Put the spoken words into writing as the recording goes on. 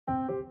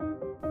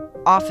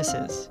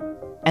offices,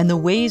 and the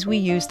ways we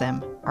use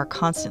them are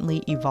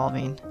constantly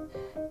evolving.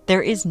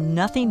 There is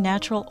nothing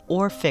natural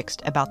or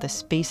fixed about the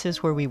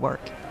spaces where we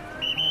work.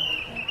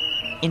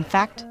 In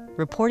fact,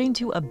 reporting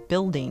to a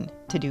building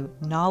to do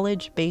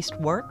knowledge-based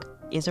work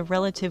is a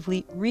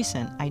relatively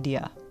recent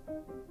idea.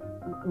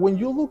 When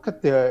you look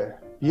at the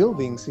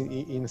buildings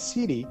in a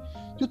city,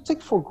 you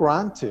take for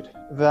granted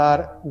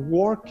that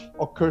work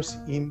occurs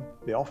in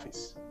the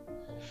office.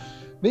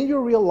 Then you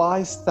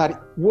realize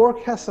that work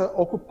has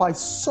occupied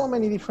so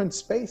many different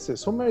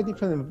spaces, so many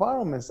different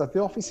environments, that the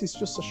office is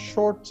just a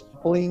short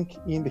blink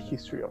in the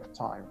history of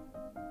time.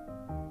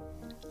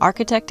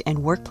 Architect and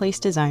workplace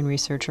design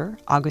researcher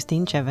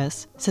Agustin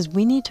Chavez says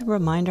we need to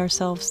remind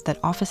ourselves that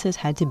offices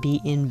had to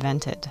be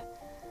invented.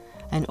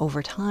 And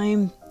over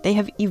time, they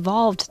have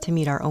evolved to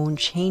meet our own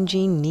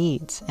changing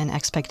needs and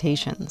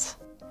expectations.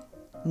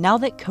 Now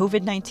that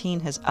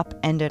COVID-19 has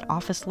upended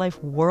office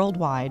life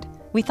worldwide,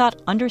 we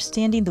thought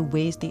understanding the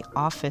ways the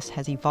office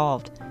has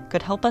evolved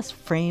could help us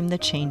frame the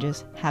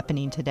changes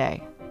happening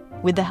today.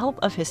 With the help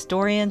of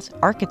historians,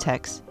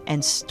 architects,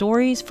 and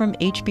stories from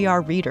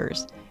HBR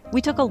readers,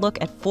 we took a look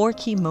at 4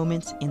 key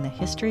moments in the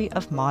history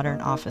of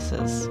modern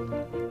offices.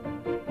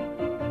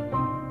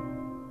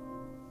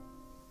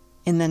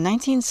 In the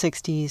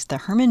 1960s, the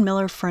Herman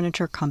Miller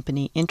Furniture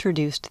Company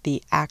introduced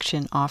the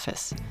Action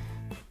Office.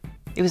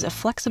 It was a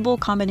flexible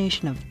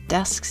combination of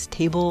desks,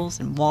 tables,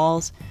 and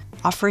walls,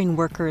 offering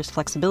workers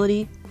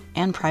flexibility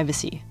and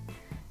privacy.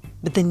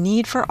 But the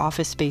need for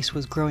office space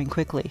was growing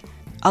quickly.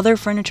 Other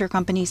furniture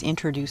companies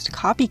introduced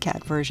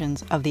copycat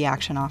versions of the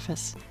Action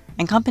Office,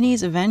 and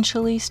companies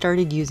eventually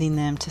started using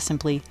them to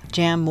simply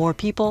jam more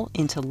people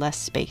into less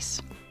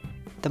space.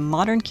 The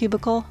modern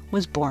cubicle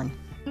was born.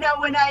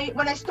 Now, when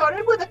I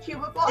started with a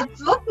cubicle, it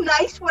looked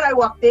nice when I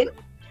walked in,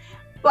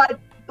 but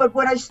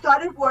when I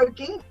started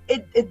working,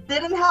 it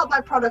didn't help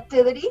my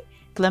productivity.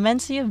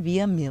 Clemencia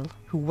Villamil,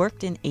 who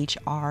worked in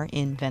HR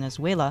in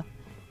Venezuela,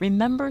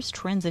 remembers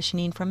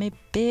transitioning from a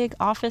big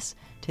office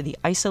to the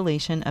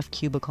isolation of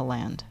cubicle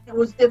land. It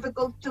was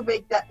difficult to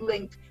make that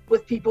link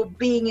with people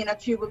being in a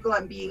cubicle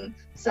and being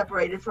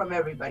separated from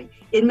everybody.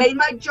 It made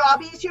my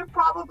job easier,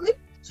 probably,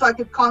 so I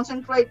could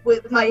concentrate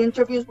with my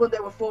interviews when they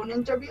were phone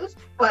interviews,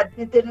 but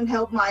it didn't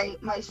help my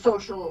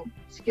social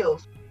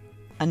skills.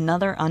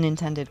 Another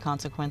unintended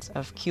consequence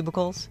of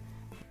cubicles.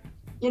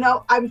 You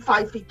know, I'm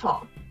 5 feet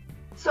tall.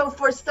 So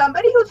for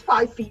somebody who's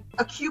 5 feet,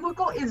 a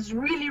cubicle is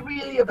really,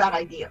 really a bad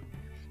idea,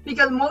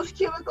 because most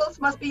cubicles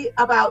must be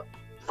about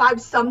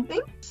 5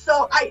 something.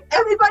 So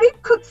everybody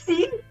could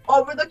see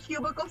over the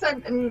cubicles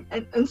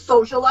and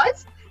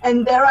socialize.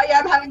 And there I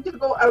am having to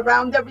go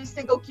around every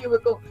single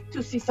cubicle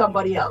to see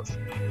somebody else.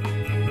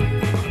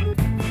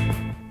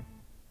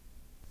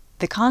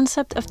 The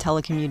concept of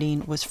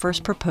telecommuting was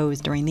first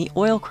proposed during the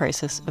oil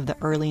crisis of the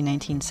early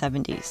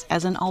 1970s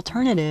as an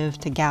alternative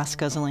to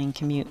gas-guzzling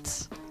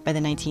commutes. By the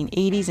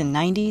 1980s and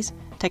 90s,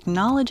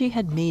 technology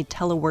had made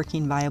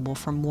teleworking viable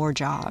for more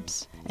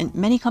jobs, and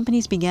many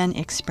companies began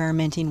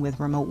experimenting with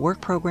remote work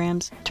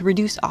programs to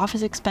reduce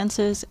office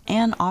expenses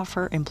and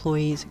offer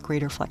employees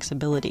greater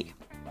flexibility.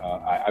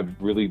 I've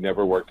really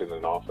never worked in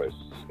an office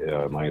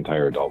my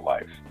entire adult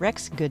life.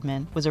 Rex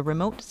Goodman was a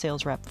remote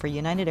sales rep for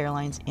United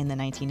Airlines in the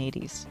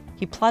 1980s.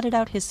 He plotted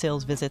out his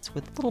sales visits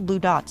with little blue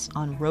dots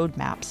on road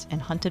maps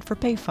and hunted for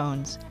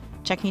payphones,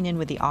 checking in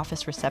with the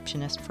office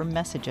receptionist for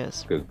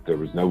messages. Because there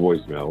was no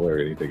voicemail or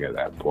anything at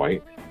that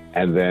point,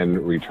 and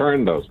then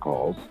return those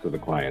calls to the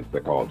clients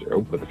that called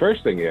you. But the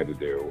first thing he had to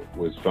do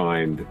was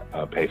find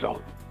a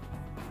payphone.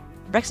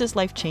 Rex's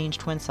life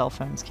changed when cell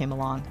phones came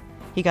along.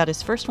 He got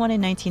his first one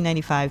in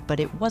 1995,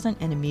 but it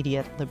wasn't an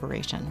immediate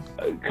liberation.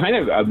 Kind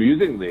of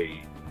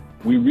amusingly,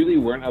 we really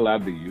weren't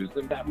allowed to use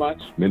them that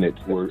much. Minutes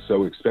were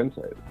so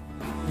expensive.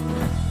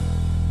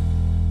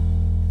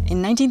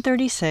 In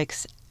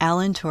 1936,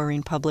 Alan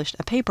Turing published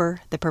a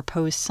paper that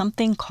proposed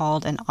something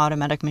called an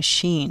automatic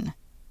machine.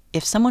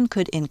 If someone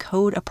could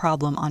encode a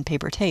problem on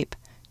paper tape,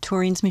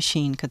 Turing's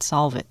machine could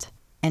solve it.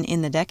 And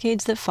in the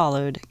decades that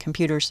followed,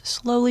 computers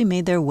slowly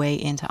made their way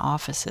into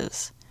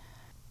offices.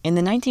 In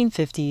the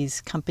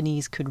 1950s,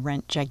 companies could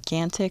rent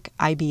gigantic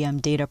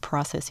IBM data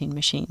processing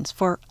machines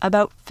for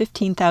about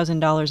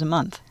 $15,000 a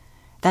month.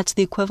 That's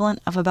the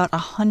equivalent of about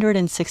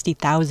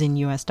 $160,000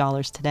 US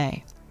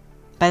today.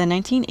 By the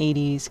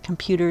 1980s,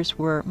 computers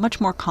were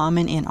much more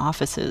common in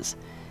offices,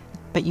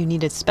 but you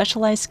needed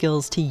specialized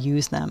skills to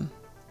use them.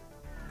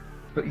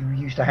 But you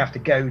used to have to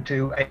go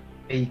to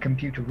a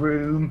computer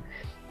room.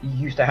 You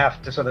used to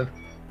have to sort of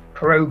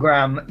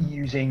program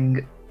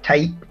using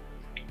tape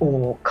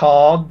or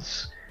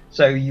cards.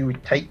 So you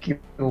would take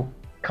your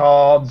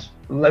cards,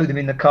 load them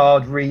in the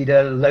card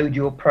reader, load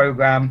your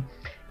program,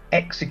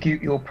 execute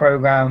your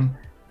program,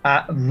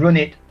 run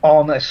it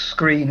on a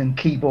screen and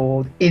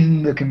keyboard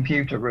in the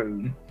computer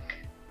room,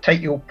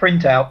 take your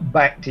printout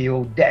back to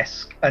your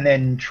desk, and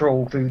then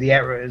trawl through the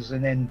errors,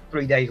 and then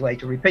 3 days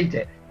later repeat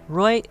it.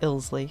 Roy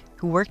Ilsley,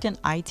 who worked in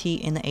IT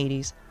in the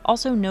 80s,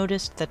 also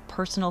noticed that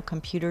personal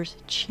computers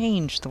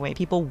changed the way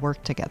people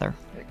work together.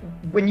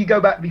 when you go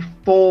back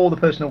before the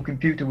personal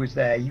computer was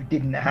there, you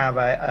didn't have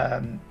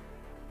a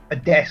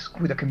desk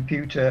with a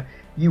computer.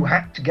 You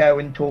had to go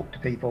and talk to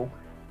people.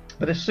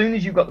 But as soon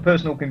as you got the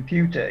personal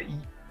computer,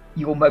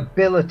 your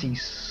mobility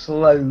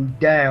slowed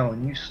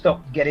down. You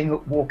stopped getting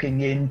up,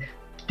 walking in,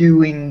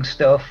 doing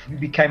stuff. You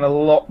became a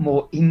lot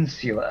more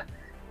insular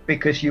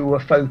because you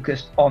were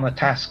focused on a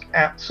task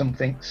at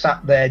something,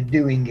 sat there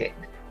doing it.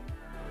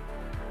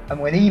 And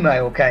when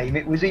email came,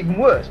 it was even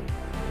worse.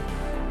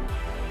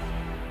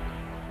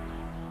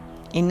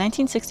 In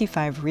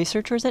 1965,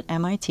 researchers at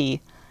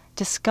MIT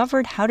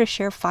discovered how to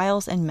share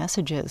files and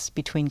messages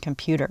between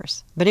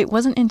computers. But it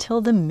wasn't until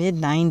the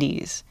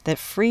mid-90s that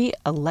free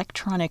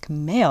electronic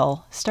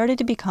mail started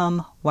to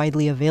become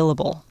widely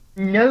available.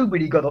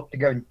 Nobody got up to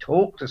go and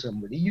talk to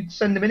somebody. You'd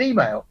send them an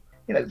email.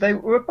 You know, they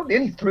were probably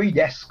only 3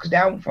 desks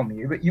down from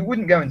you, but you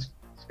wouldn't go and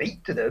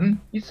speak to them.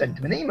 You'd send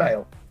them an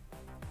email.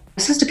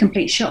 It's just a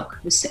complete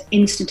shock, this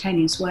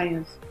instantaneous way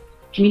of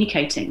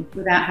communicating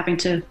without having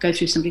to go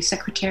through somebody's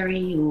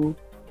secretary or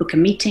book a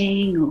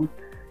meeting.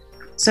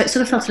 So it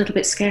sort of felt a little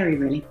bit scary,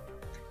 really.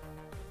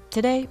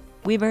 Today,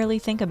 we barely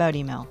think about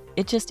email.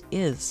 It just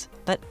is.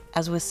 But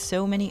as with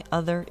so many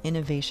other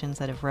innovations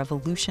that have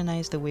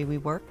revolutionized the way we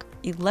work,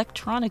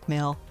 electronic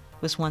mail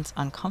was once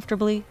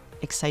uncomfortably,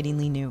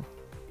 excitingly new.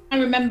 I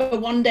remember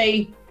one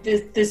day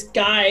this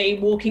guy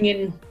walking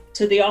in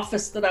to the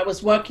office that I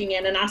was working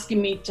in and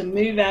asking me to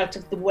move out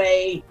of the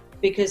way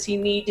because he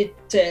needed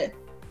to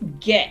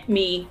get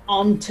me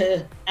onto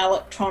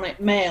electronic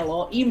mail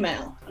or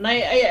email. And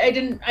I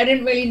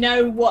didn't really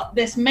know what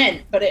this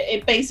meant, but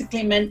it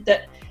basically meant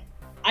that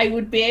I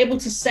would be able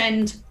to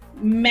send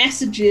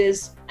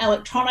messages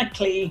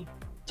electronically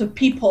to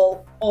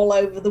people all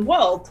over the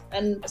world.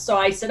 And so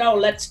I said, oh,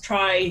 let's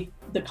try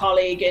the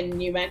colleague in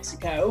New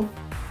Mexico.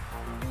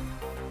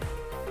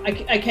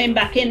 I came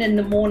back in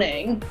the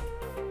morning,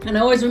 and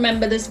I always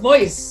remember this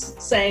voice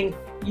saying,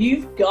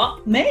 "You've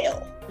got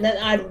mail." And then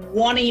I had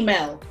one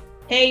email.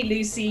 "Hey,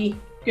 Lucy,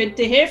 good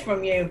to hear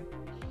from you."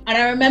 And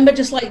I remember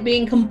just like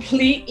being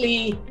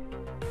completely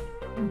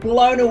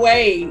blown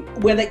away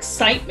with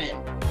excitement